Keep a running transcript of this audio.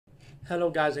Hello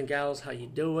guys and gals, how you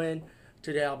doing?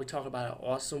 Today I'll be talking about an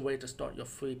awesome way to start your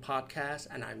free podcast,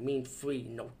 and I mean free,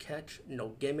 no catch, no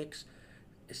gimmicks.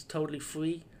 It's totally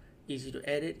free, easy to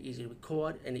edit, easy to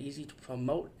record, and easy to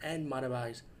promote and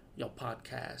monetize your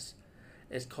podcast.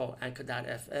 It's called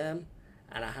Anchor.fm,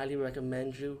 and I highly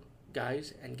recommend you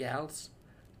guys and gals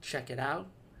check it out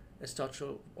and start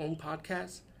your own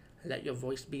podcast and let your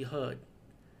voice be heard.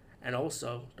 And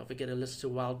also, don't forget to listen to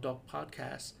Wild Dog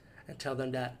Podcast and tell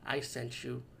them that I sent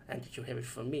you and that you hear it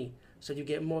from me. So you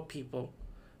get more people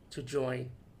to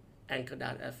join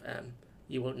Anchor.fm.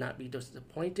 You will not be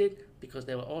disappointed because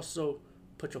they will also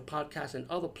put your podcast in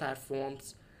other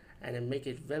platforms and then make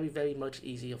it very, very much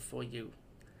easier for you.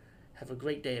 Have a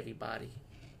great day, everybody.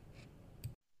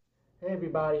 Hey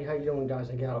everybody, how you doing guys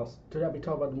and gals? Today I'll be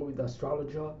talking about the movie The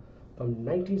Astrologer from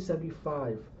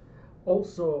 1975.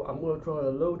 Also, I'm going to throw in a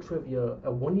little trivia.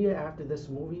 1 year after this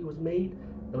movie was made,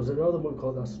 there was another movie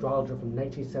called The Astrologer from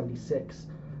 1976.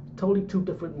 Totally two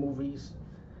different movies,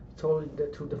 totally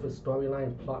two different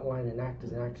storyline, plot line, and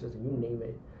actors and actresses, and you name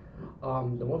it.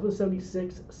 The one from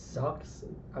 76 sucks.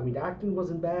 I mean, the acting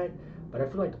wasn't bad, but I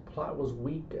feel like the plot was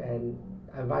weak, and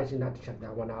I advise you not to check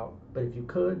that one out. But if you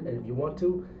could, and if you want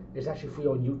to, it's actually free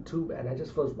on YouTube, and I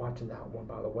just finished watching that one,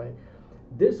 by the way.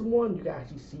 This one you can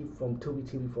actually see from Tubi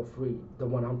TV for free, the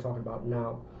one I'm talking about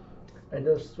now. And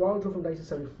the astrologer from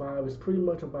 1975 is pretty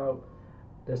much about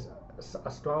this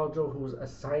astrologer who's a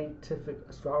scientific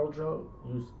astrologer,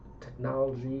 use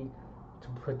technology to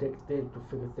predict things, to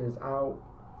figure things out.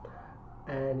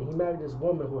 And he married this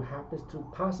woman who happens to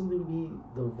possibly be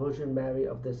the Virgin Mary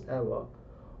of this era.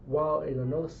 While in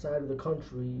another side of the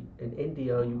country, in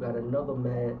India, you got another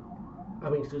man.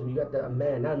 Excuse me, you got a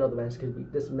man, not another man, excuse me,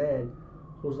 this man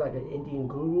who's like an Indian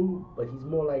guru, but he's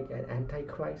more like an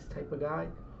antichrist type of guy,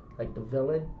 like the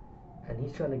villain, and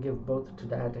he's trying to give birth to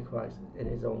the antichrist in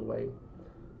his own way.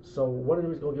 So one of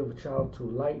them is going to give a child to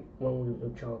light, one will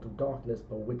give a child to darkness,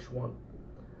 but which one?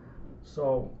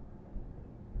 So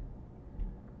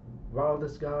while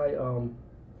this guy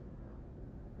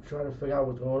trying to figure out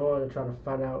what's going on and trying to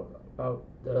find out about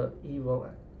the evil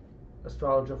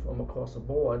astrologer from across the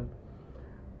board,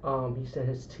 he sent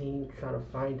his team trying to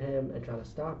find him and trying to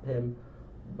stop him,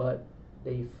 but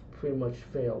they pretty much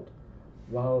failed.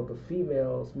 While the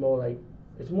female is more like,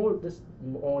 it's more this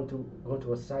on to going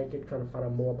to a psychic trying to find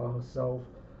out more about herself,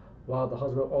 while the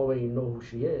husband already know who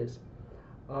she is.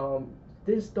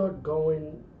 Things start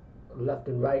going left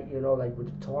and right, like with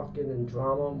the talking and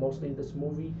drama, mostly this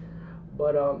movie.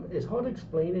 But it's hard to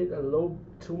explain it a little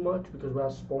too much because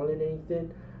without spoiling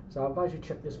anything. So I advise you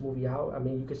check this movie out. I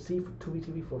mean, you can see for Tubi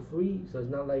TV for free, so it's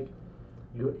not like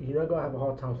you're not gonna have a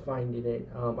hard time finding it.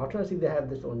 I'll try to see if they have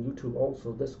this on YouTube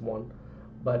also, this one,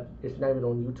 but it's not even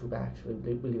on YouTube actually.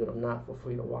 Believe it or not, for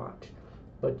free to watch.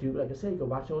 But you, like I said, you can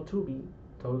watch it on Tubi,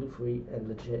 totally free and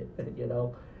legit.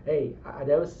 Hey, I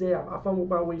never say I found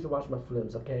my ways to watch my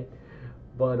films, okay?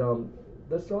 But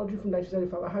the Astrologer from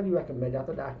 1975, I highly recommend it. I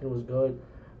thought the acting was good.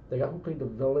 The guy who played the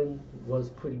villain was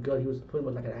pretty good. He was pretty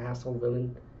much like an asshole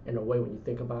villain in a way when you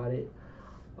think about it.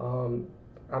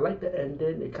 I like the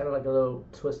ending. It kind of like a little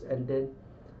twist ending,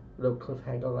 a little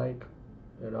cliffhanger like,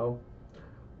 you know.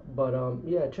 But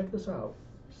yeah, check this out.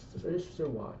 It's interesting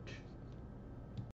to watch.